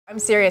I'm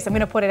serious. I'm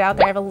gonna put it out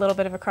there. I have a little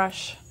bit of a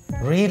crush.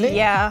 Really?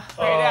 Yeah.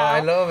 Oh, I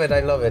love it.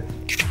 I love it.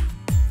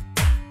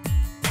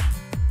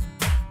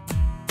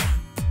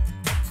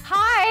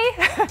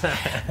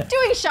 Hi.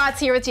 Doing shots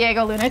here with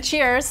Diego Luna.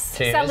 Cheers.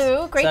 Cheers.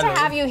 Salut. Great Salut. to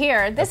have you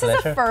here. This is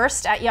a pleasure.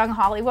 first at Young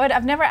Hollywood.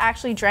 I've never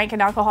actually drank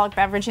an alcoholic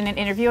beverage in an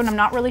interview, and I'm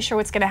not really sure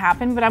what's gonna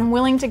happen, but I'm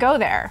willing to go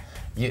there.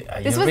 This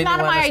was really not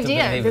want my us to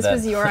idea. believe This that.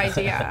 was your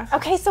idea.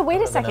 Okay, so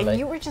wait a second. like-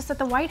 You were just at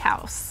the White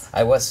House.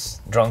 I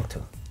was drunk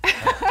too.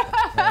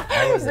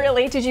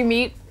 Really? Did you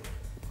meet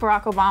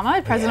Barack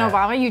Obama, President Yeah.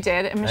 Obama? You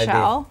did, and I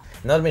Michelle.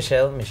 did. Not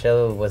Michelle.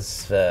 Michelle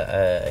was.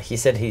 He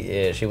said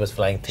she was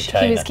flying to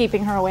China. He was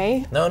keeping her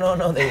away. No.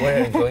 They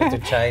were going to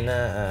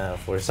China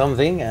for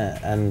something,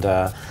 and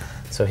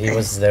so he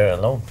was there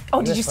alone.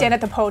 Oh, did you stand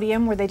at the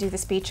podium where they do the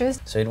speeches?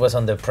 So it was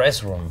on the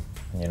press room,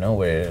 you know,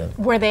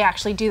 Where they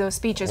actually do those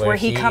speeches, where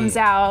he comes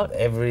out.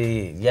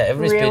 Every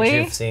Really? speech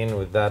you've seen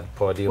with that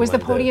podium. Was the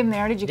and podium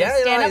there? Did you go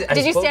Yeah, stand no, up? I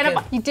Did you spoke stand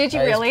up? in- Did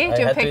you I- really? I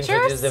Do you have had to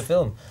introduce pictures? the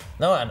film.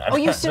 No, and Oh,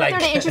 you stood there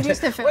to introduce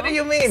the film? What do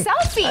you mean?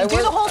 Selfie. I Do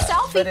was- the whole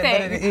selfie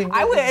thing.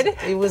 I would.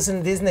 It was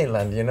in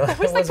Disneyland, you know. It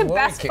was like the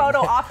best photo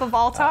op of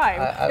all time.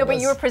 I No, but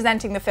you was- were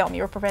presenting the film.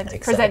 You were presenting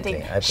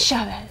Exactly.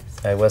 Chavez.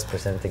 I was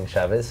presenting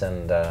Chavez,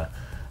 and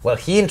well,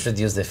 he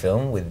introduced the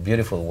film with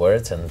beautiful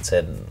words and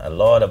said a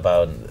lot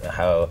about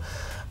how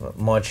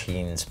much he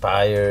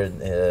inspired.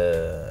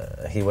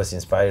 He was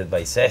inspired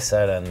by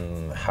Cesar,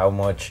 and how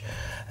much.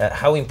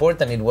 How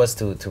important it was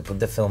to put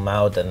the film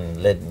out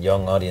and let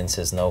young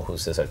audiences know who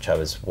Cesar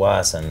Chavez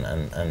was,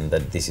 and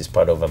that this is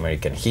part of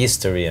American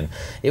history, and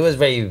it was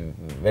very,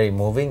 very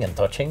moving and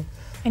touching.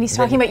 And he's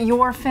talking about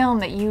your film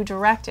that you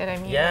directed. I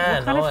mean, Yeah,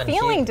 what kind of and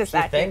feeling does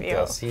that give thanked you?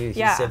 us. He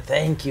said,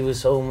 thank you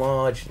so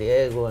much,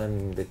 Diego,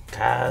 and the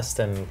cast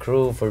and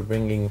crew for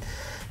bringing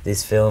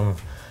this film,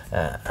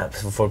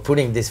 for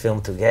putting this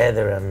film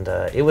together, and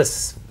I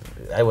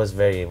was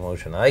very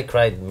emotional. I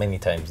cried many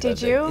times. Did that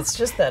day. you? It's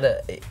just that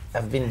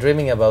I've been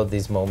dreaming about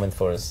this moment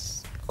for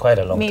quite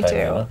a long Me time. too.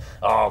 You know?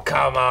 Oh,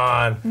 come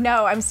on.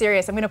 No, I'm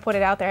serious. I'm going to put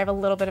it out there. I have a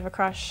little bit of a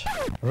crush.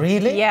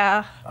 Really?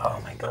 Yeah. Oh,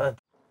 my God.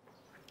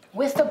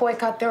 With the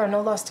boycott, there are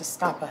no laws to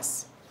stop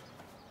us.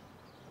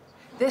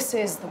 This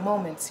is the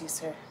moment,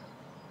 Cesar.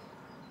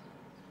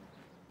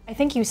 I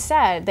think you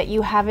said that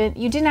you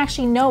didn't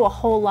actually know a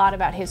whole lot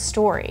about his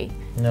story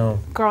No.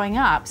 growing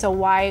up. So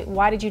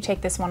why did you take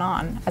this one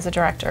on as a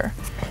director?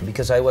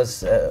 Because I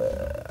was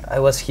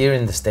here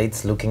in the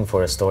States looking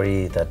for a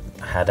story that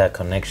had a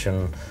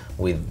connection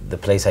with the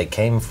place I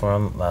came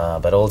from,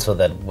 but also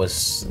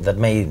that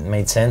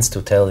made sense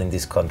to tell in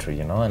this country,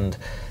 you know. And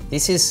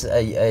this is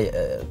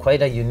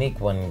quite a unique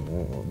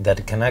one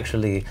that can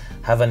actually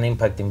have an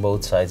impact in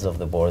both sides of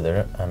the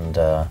border,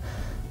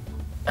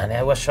 and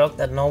I was shocked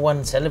that no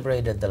one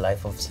celebrated the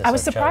life of Cesar I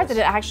was surprised Chavez.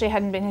 that it actually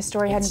his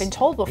story hadn't been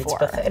told before.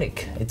 It's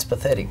pathetic. It's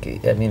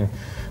pathetic. I mean,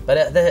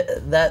 but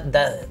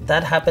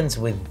that happens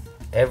with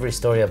every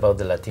story about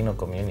the Latino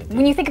community.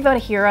 When you think about a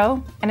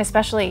hero, and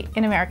especially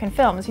in American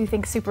films, you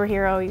think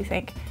superhero, you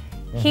think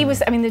he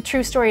was, I mean, the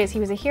true story is he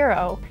was a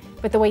hero,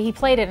 but the way he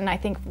played it, and I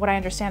think what I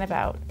understand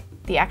about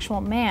the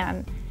actual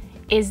man,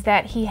 is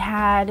that he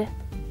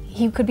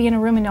could be in a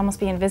room and almost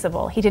be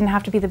invisible. He didn't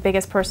have to be the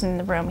biggest person in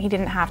the room. He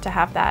didn't have to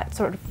have that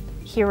sort of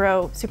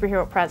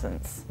superhero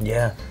presence.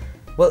 Yeah.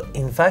 Well,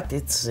 in fact,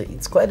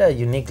 it's quite a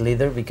unique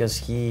leader, because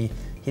he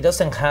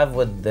doesn't have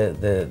what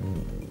the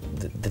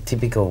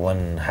typical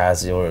one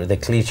has, or the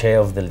cliche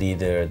of the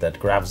leader that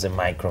grabs the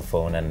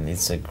microphone and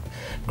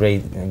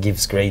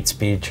gives great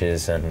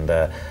speeches, and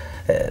that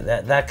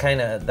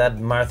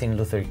Martin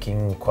Luther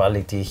King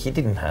quality. He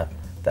didn't have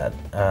that,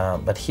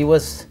 but he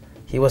was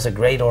a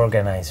great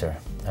organizer.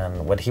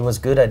 And what he was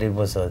good at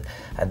was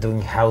at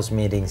doing house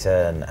meetings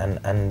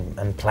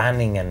and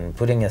planning and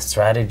putting a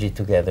strategy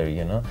together.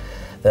 You know,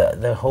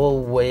 the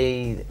whole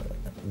way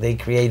they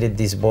created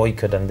this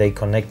boycott, and they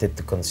connected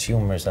to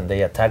consumers, and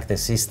they attacked the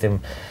system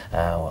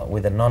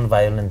with a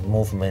non-violent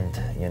movement.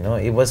 You know,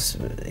 it was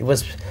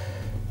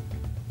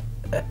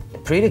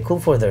pretty cool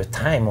for their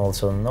time.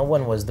 Also, no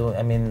one was doing.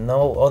 I mean,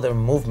 no other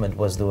movement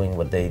was doing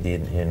what they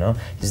did. You know,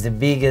 it's the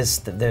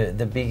biggest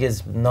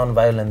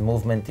non-violent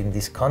movement in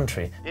this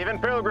country. Even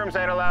pilgrims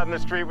ain't allowed in the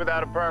street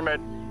without a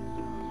permit.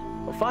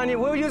 Well, fine, you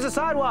will use the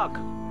sidewalk.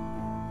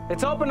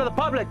 It's open to the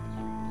public.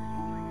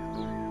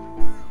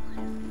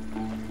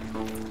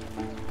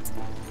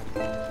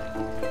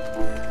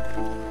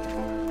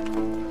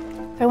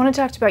 I want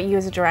to talk about you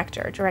as a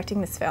director, directing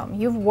this film.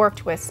 You've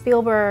worked with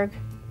Spielberg,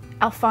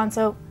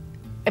 Alfonso,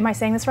 am I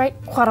saying this right?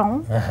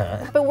 Cuarón.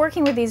 But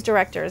working with these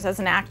directors as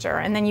an actor,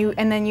 and then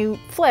you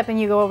flip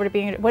and you go over to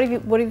being. What have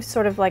you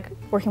sort of like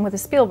working with a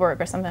Spielberg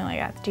or something like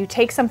that? Do you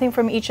take something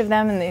from each of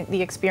them and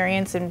the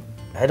experience? And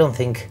I don't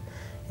think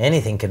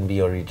anything can be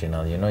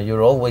original. You know,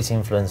 you're always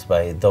influenced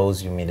by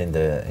those you meet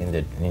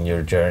in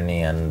your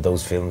journey, and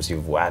those films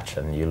you've watched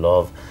and you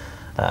love.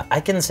 I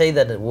can say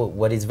that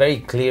what is very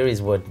clear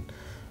is what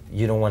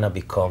you don't want to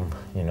become,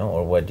 you know,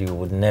 or what you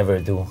would never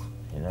do.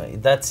 You You know,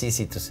 that's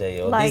easy to say.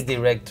 Oh, Like- this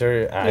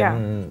director,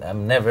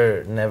 I'm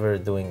never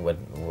doing what,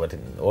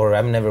 or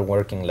I'm never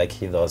working like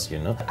he does. You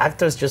know,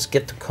 actors just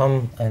get to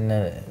come in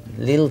a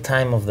little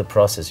time of the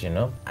process. You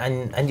know,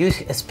 and you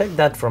expect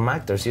that from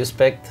actors. You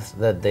expect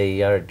that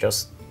they are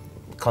just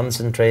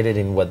concentrated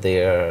in what they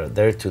are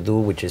there to do,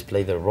 which is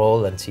play their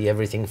role and see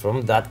everything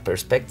from that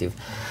perspective.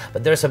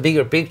 But there's a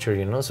bigger picture,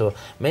 you know. So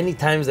many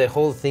times the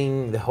whole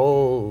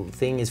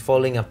thing is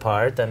falling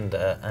apart, and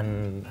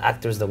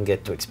actors don't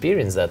get to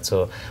experience that.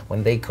 So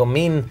when they come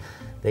in,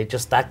 they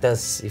just act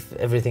as if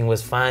everything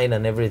was fine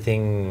and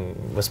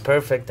everything was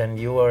perfect, and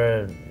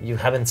you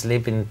haven't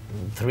slept in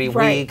 3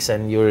 Right. weeks,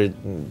 and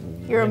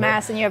you're a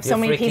mess, and you have so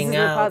many pieces of the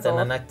freaking out, puzzle.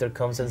 and an actor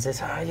comes and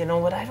says, you know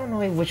what, I don't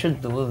know if we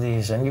should do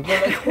this, and you go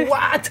like,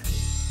 what?